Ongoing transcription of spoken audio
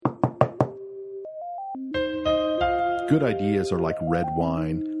Good ideas are like red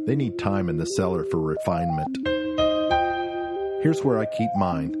wine. They need time in the cellar for refinement. Here's where I keep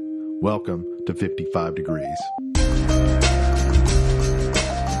mine. Welcome to 55 Degrees.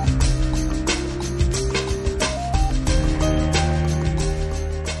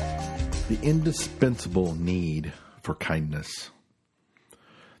 The indispensable need for kindness.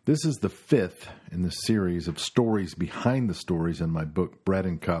 This is the fifth in the series of stories behind the stories in my book, Bread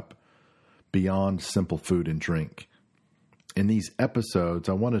and Cup, Beyond Simple Food and Drink. In these episodes,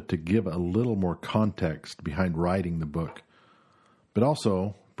 I wanted to give a little more context behind writing the book, but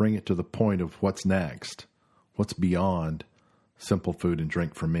also bring it to the point of what's next, what's beyond simple food and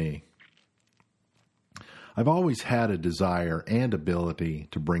drink for me. I've always had a desire and ability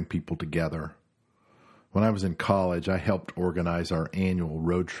to bring people together. When I was in college, I helped organize our annual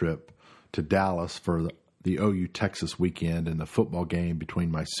road trip to Dallas for the OU Texas weekend and the football game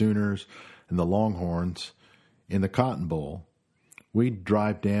between my Sooners and the Longhorns in the Cotton Bowl. We'd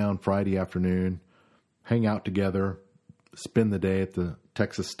drive down Friday afternoon, hang out together, spend the day at the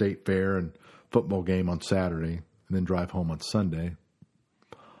Texas State Fair and football game on Saturday, and then drive home on Sunday.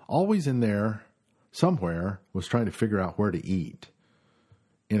 Always in there, somewhere, was trying to figure out where to eat.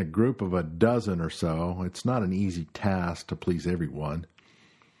 In a group of a dozen or so, it's not an easy task to please everyone.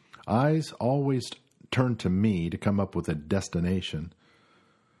 Eyes always turned to me to come up with a destination.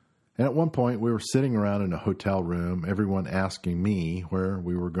 And at one point, we were sitting around in a hotel room, everyone asking me where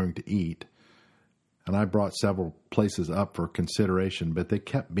we were going to eat. And I brought several places up for consideration, but they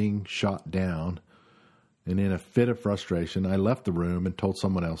kept being shot down. And in a fit of frustration, I left the room and told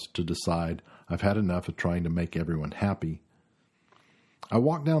someone else to decide. I've had enough of trying to make everyone happy. I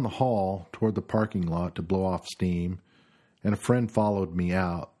walked down the hall toward the parking lot to blow off steam, and a friend followed me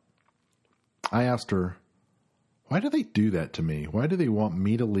out. I asked her, "Why do they do that to me? Why do they want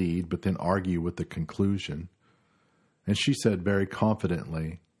me to lead but then argue with the conclusion?" And she said very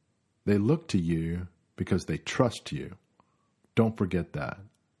confidently, "They look to you because they trust you. Don't forget that."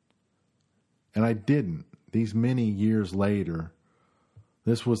 And I didn't. These many years later,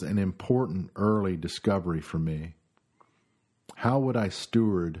 this was an important early discovery for me. How would I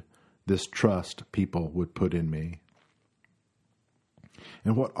steward this trust people would put in me?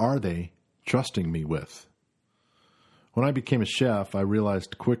 And what are they trusting me with? When I became a chef, I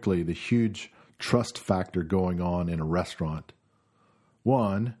realized quickly the huge trust factor going on in a restaurant.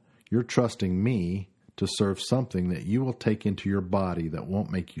 One, you're trusting me to serve something that you will take into your body that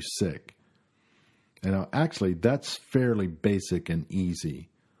won't make you sick. And actually, that's fairly basic and easy.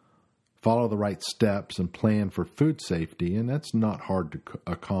 Follow the right steps and plan for food safety, and that's not hard to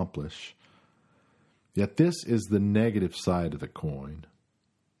accomplish. Yet this is the negative side of the coin.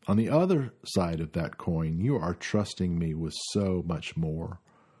 On the other side of that coin, you are trusting me with so much more.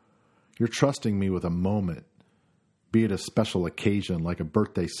 You're trusting me with a moment, be it a special occasion like a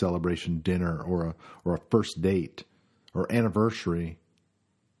birthday celebration dinner or a first date or anniversary.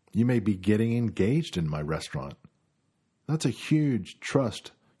 You may be getting engaged in my restaurant. That's a huge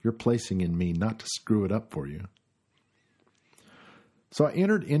trust you're placing in me not to screw it up for you. So I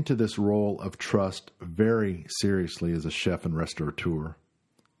entered into this role of trust very seriously as a chef and restaurateur.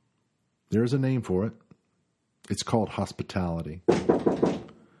 There's a name for it. It's called hospitality.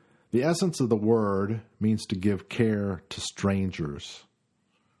 The essence of the word means to give care to strangers.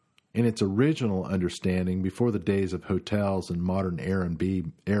 In its original understanding, before the days of hotels and modern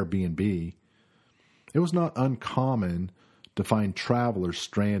Airbnb, it was not uncommon to find travelers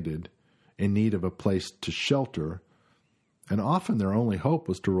stranded in need of a place to shelter, and often their only hope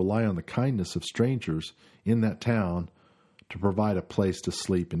was to rely on the kindness of strangers in that town to provide a place to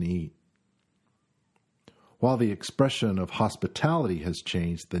sleep and eat. While the expression of hospitality has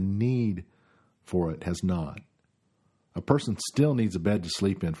changed, the need for it has not. A person still needs a bed to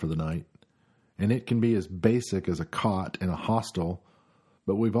sleep in for the night, and it can be as basic as a cot in a hostel,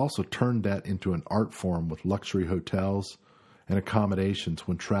 but we've also turned that into an art form with luxury hotels and accommodations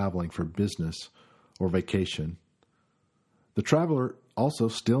when traveling for business or vacation. The traveler also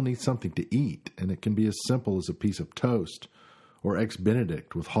still needs something to eat, and it can be as simple as a piece of toast or eggs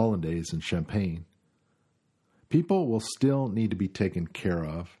Benedict with hollandaise and champagne. People will still need to be taken care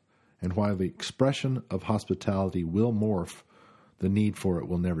of, and while the expression of hospitality will morph, the need for it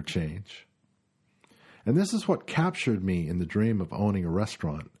will never change. And this is what captured me in the dream of owning a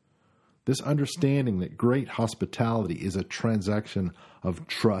restaurant. This understanding that great hospitality is a transaction of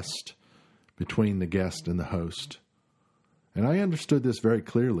trust between the guest and the host. And I understood this very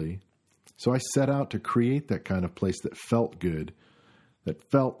clearly, so I set out to create that kind of place that felt good,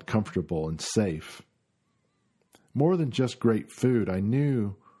 that felt comfortable and safe. More than just great food, I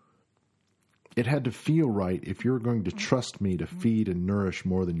knew It had to feel right if you were going to trust me to feed and nourish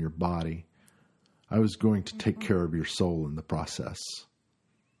more than your body. I was going to take care of your soul in the process.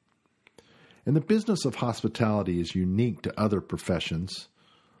 And the business of hospitality is unique to other professions.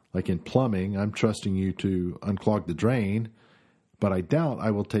 Like in plumbing, I'm trusting you to unclog the drain, but I doubt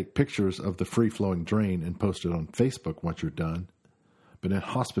I will take pictures of the free-flowing drain and post it on Facebook once you're done. But in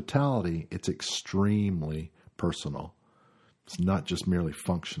hospitality, it's extremely personal. It's not just merely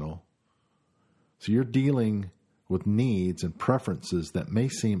functional. So you're dealing with needs and preferences that may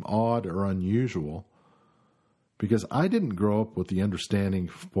seem odd or unusual, because I didn't grow up with the understanding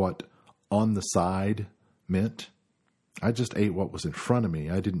of what on the side meant. I just ate what was in front of me.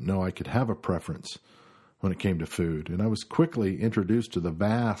 I didn't know I could have a preference when it came to food. And I was quickly introduced to the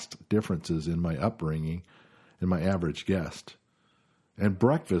vast differences in my upbringing and my average guest. And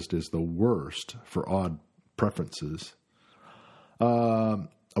breakfast is the worst for odd preferences.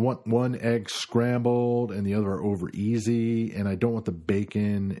 I want one egg scrambled and the other over easy, and I don't want the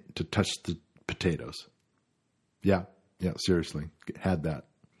bacon to touch the potatoes. Yeah, seriously. Had that.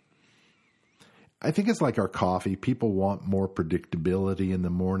 I think it's like our coffee. People want more predictability in the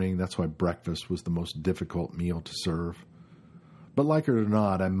morning. That's why breakfast was the most difficult meal to serve. But like it or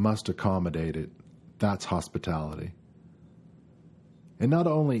not, I must accommodate it. That's hospitality. And not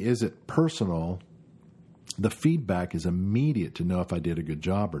only is it personal, the feedback is immediate to know if I did a good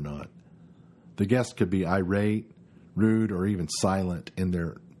job or not. The guest could be irate, rude, or even silent in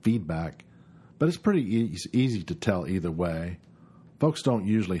their feedback, but it's pretty easy to tell either way. Folks don't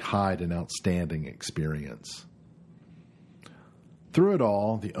usually hide an outstanding experience. Through it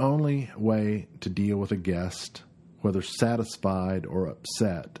all, the only way to deal with a guest, whether satisfied or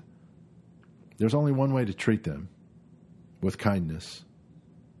upset, there's only one way to treat them, with kindness.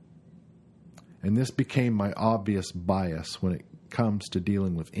 And this became my obvious bias when it comes to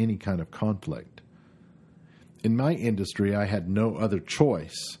dealing with any kind of conflict. In my industry, I had no other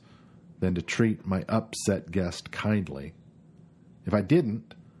choice than to treat my upset guest kindly. If I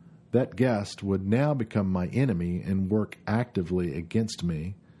didn't, that guest would now become my enemy and work actively against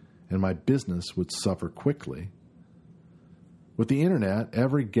me, and my business would suffer quickly. With the internet,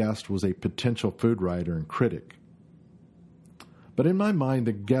 every guest was a potential food writer and critic. But in my mind,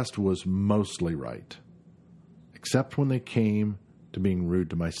 the guest was mostly right, except when they came to being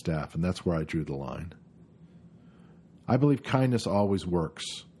rude to my staff, and that's where I drew the line. I believe kindness always works,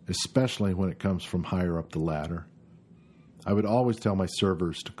 especially when it comes from higher up the ladder. I would always tell my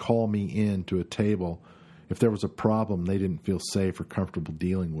servers to call me in to a table if there was a problem they didn't feel safe or comfortable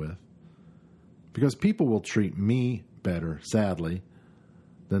dealing with. Because people will treat me better, sadly,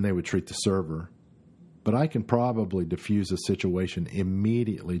 than they would treat the server. But I can probably diffuse a situation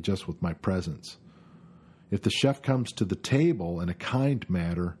immediately just with my presence. If the chef comes to the table in a kind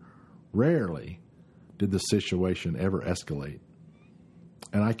manner, rarely did the situation ever escalate.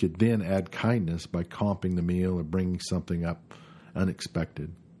 And I could then add kindness by comping the meal or bringing something up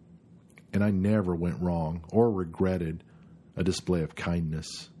unexpected. And I never went wrong or regretted a display of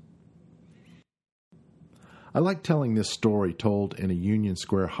kindness. I like telling this story told in a Union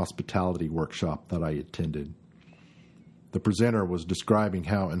Square hospitality workshop that I attended. The presenter was describing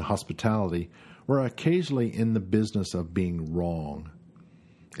how in hospitality we're occasionally in the business of being wrong.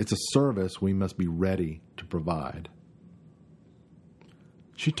 It's a service we must be ready to provide.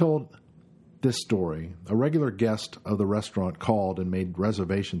 She told this story. A regular guest of the restaurant called and made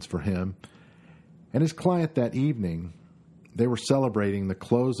reservations for him and his client that evening. They were celebrating the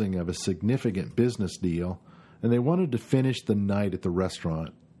closing of a significant business deal, and they wanted to finish the night at the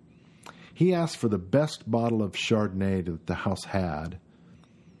restaurant. He asked for the best bottle of Chardonnay that the house had,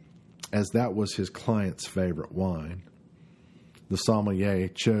 as that was his client's favorite wine. The sommelier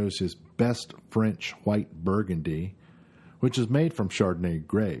chose his best French white Burgundy, which is made from Chardonnay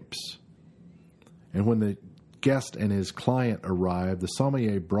grapes. And when the guest and his client arrived, the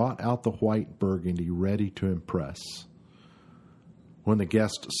sommelier brought out the white Burgundy ready to impress. When the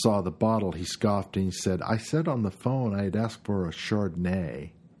guest saw the bottle, he scoffed and he said, "I said on the phone I had asked for a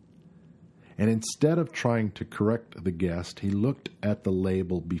Chardonnay." And instead of trying to correct the guest, he looked at the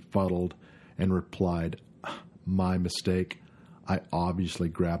label befuddled and replied, "My mistake. I obviously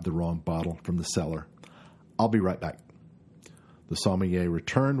grabbed the wrong bottle from the cellar. I'll be right back." The sommelier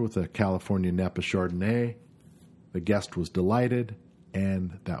returned with a California Napa Chardonnay. The guest was delighted,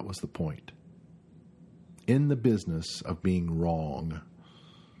 and that was the point. In the business of being wrong.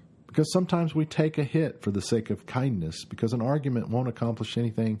 Because sometimes we take a hit for the sake of kindness, because an argument won't accomplish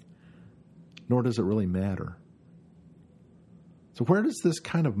anything, nor does it really matter. So where does this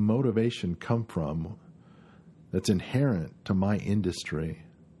kind of motivation come from that's inherent to my industry?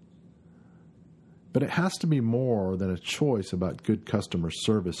 But it has to be more than a choice about good customer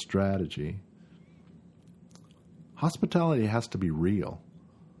service strategy. Hospitality has to be real,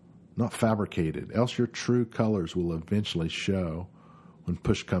 not fabricated, else your true colors will eventually show when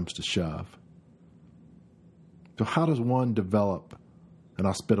push comes to shove. So how does one develop an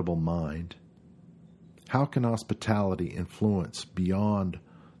hospitable mind? How can hospitality influence beyond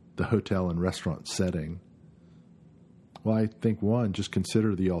the hotel and restaurant setting? Well, I think one, just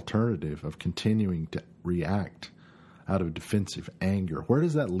consider the alternative of continuing to react out of defensive anger. Where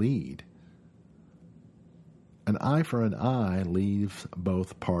does that lead? An eye for an eye leaves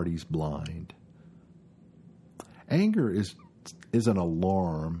both parties blind. Anger is an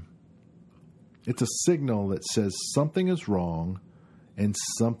alarm. It's a signal that says something is wrong and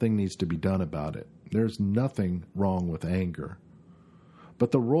something needs to be done about it. There's nothing wrong with anger. But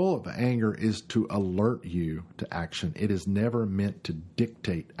the role of anger is to alert you to action. It is never meant to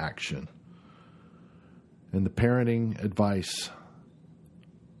dictate action. And the parenting advice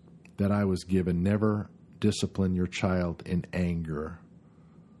that I was given, never discipline your child in anger.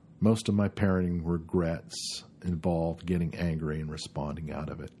 Most of my parenting regrets involved getting angry and responding out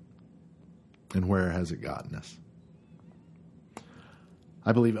of it. And where has it gotten us?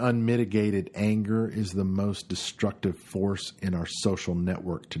 I believe unmitigated anger is the most destructive force in our social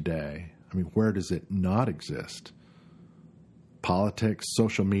network today. I mean, where does it not exist? Politics,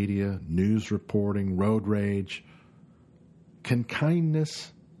 social media, news reporting, road rage. Can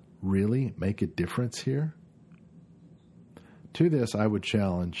kindness really make a difference here? To this, I would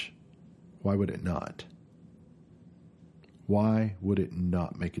challenge, why would it not? Why would it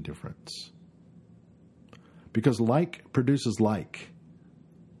not make a difference? Because like produces like.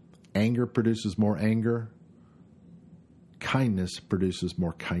 Anger produces more anger. Kindness produces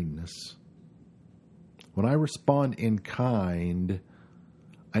more kindness. When I respond in kind,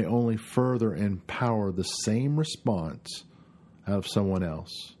 I only further empower the same response out of someone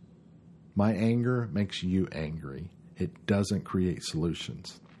else. My anger makes you angry. It doesn't create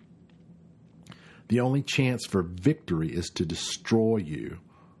solutions. The only chance for victory is to destroy you,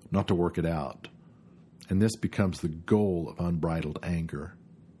 not to work it out. And this becomes the goal of unbridled anger.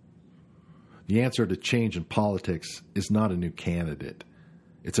 The answer to change in politics is not a new candidate.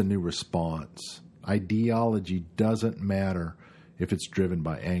 It's a new response. Ideology doesn't matter if it's driven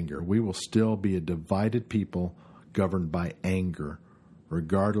by anger. We will still be a divided people governed by anger,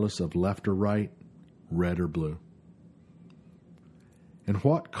 regardless of left or right, red or blue. And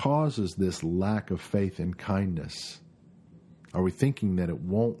what causes this lack of faith in kindness? Are we thinking that it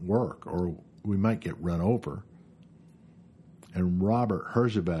won't work or we might get run over? And Robert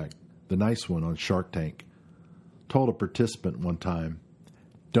Herjavec, the nice one on Shark Tank, told a participant one time,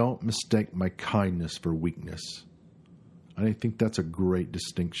 "Don't mistake my kindness for weakness." I think that's a great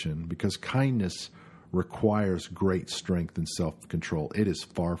distinction because kindness requires great strength and self-control. It is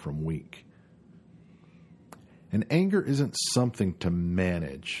far from weak. And anger isn't something to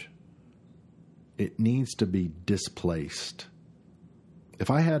manage. It needs to be displaced. If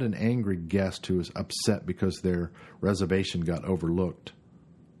I had an angry guest who is upset because their reservation got overlooked,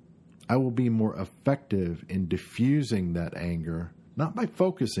 I will be more effective in diffusing that anger, not by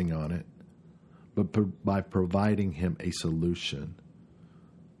focusing on it, but by providing him a solution.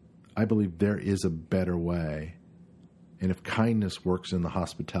 I believe there is a better way. And if kindness works in the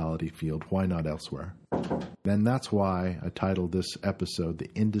hospitality field, why not elsewhere? Then that's why I titled this episode, The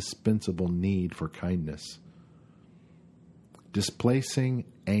Indispensable Need for Kindness. Displacing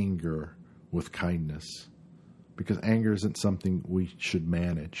anger with kindness. Because anger isn't something we should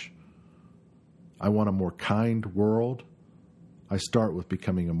manage. I want a more kind world. I start with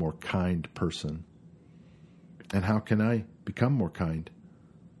becoming a more kind person. And how can I become more kind?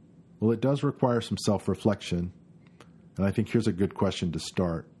 Well, it does require some self-reflection. And I think here's a good question to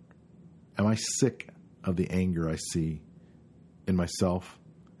start. Am I sick of the anger I see in myself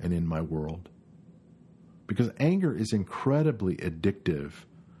and in my world? Because anger is incredibly addictive.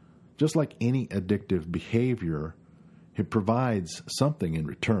 Just like any addictive behavior, it provides something in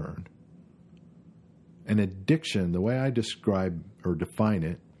return. An addiction, the way I describe or define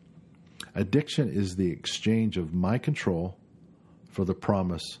it, addiction is the exchange of my control for the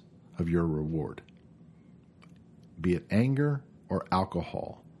promise of your reward. Be it anger or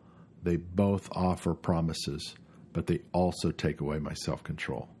alcohol, they both offer promises, but they also take away my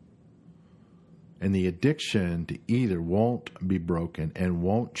self-control. And the addiction to either won't be broken and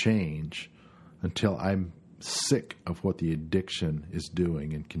won't change until I'm sick of what the addiction is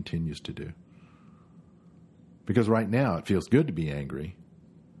doing and continues to do. Because right now it feels good to be angry.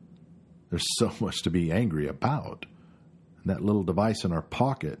 There's so much to be angry about. And that little device in our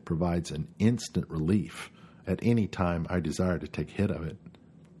pocket provides an instant relief at any time I desire to take hit of it.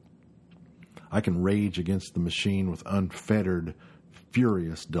 I can rage against the machine with unfettered,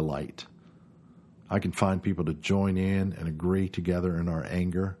 furious delight. I can find people to join in and agree together in our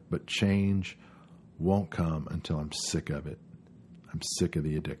anger, but change won't come until I'm sick of it. I'm sick of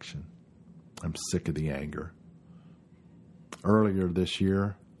the addiction. I'm sick of the anger. Earlier this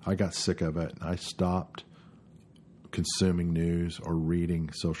year, I got sick of it, and I stopped consuming news or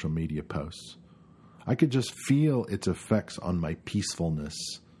reading social media posts. I could just feel its effects on my peacefulness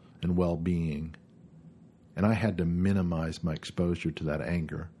and well-being, and I had to minimize my exposure to that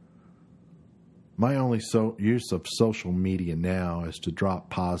anger. My only use of social media now is to drop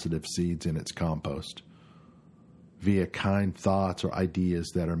positive seeds in its compost via kind thoughts or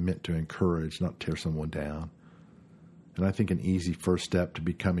ideas that are meant to encourage, not tear someone down. And I think an easy first step to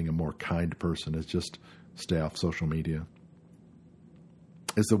becoming a more kind person is just stay off social media.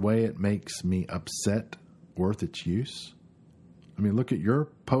 Is the way it makes me upset worth its use? I mean, look at your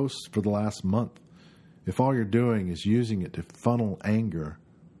posts for the last month. If all you're doing is using it to funnel anger,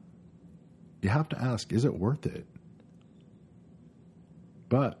 you have to ask, is it worth it?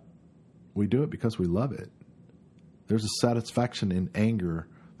 But we do it because we love it. There's a satisfaction in anger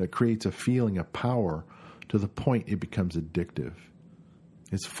that creates a feeling of power to the point it becomes addictive.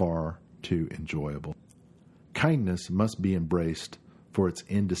 It's far too enjoyable. Kindness must be embraced for its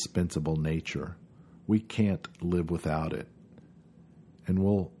indispensable nature. We can't live without it, and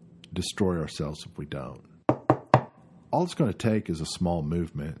we'll destroy ourselves if we don't. All it's going to take is a small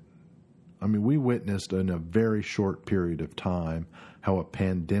movement. I mean, we witnessed in a very short period of time how a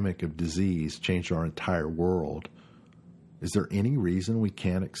pandemic of disease changed our entire world. Is there any reason we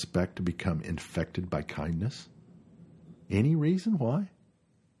can't expect to become infected by kindness? Any reason why?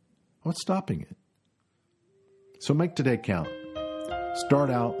 What's stopping it? So make today count. Start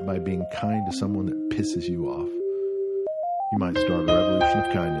out by being kind to someone that pisses you off. You might start a revolution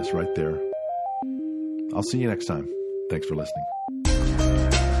of kindness right there. I'll see you next time. Thanks for listening.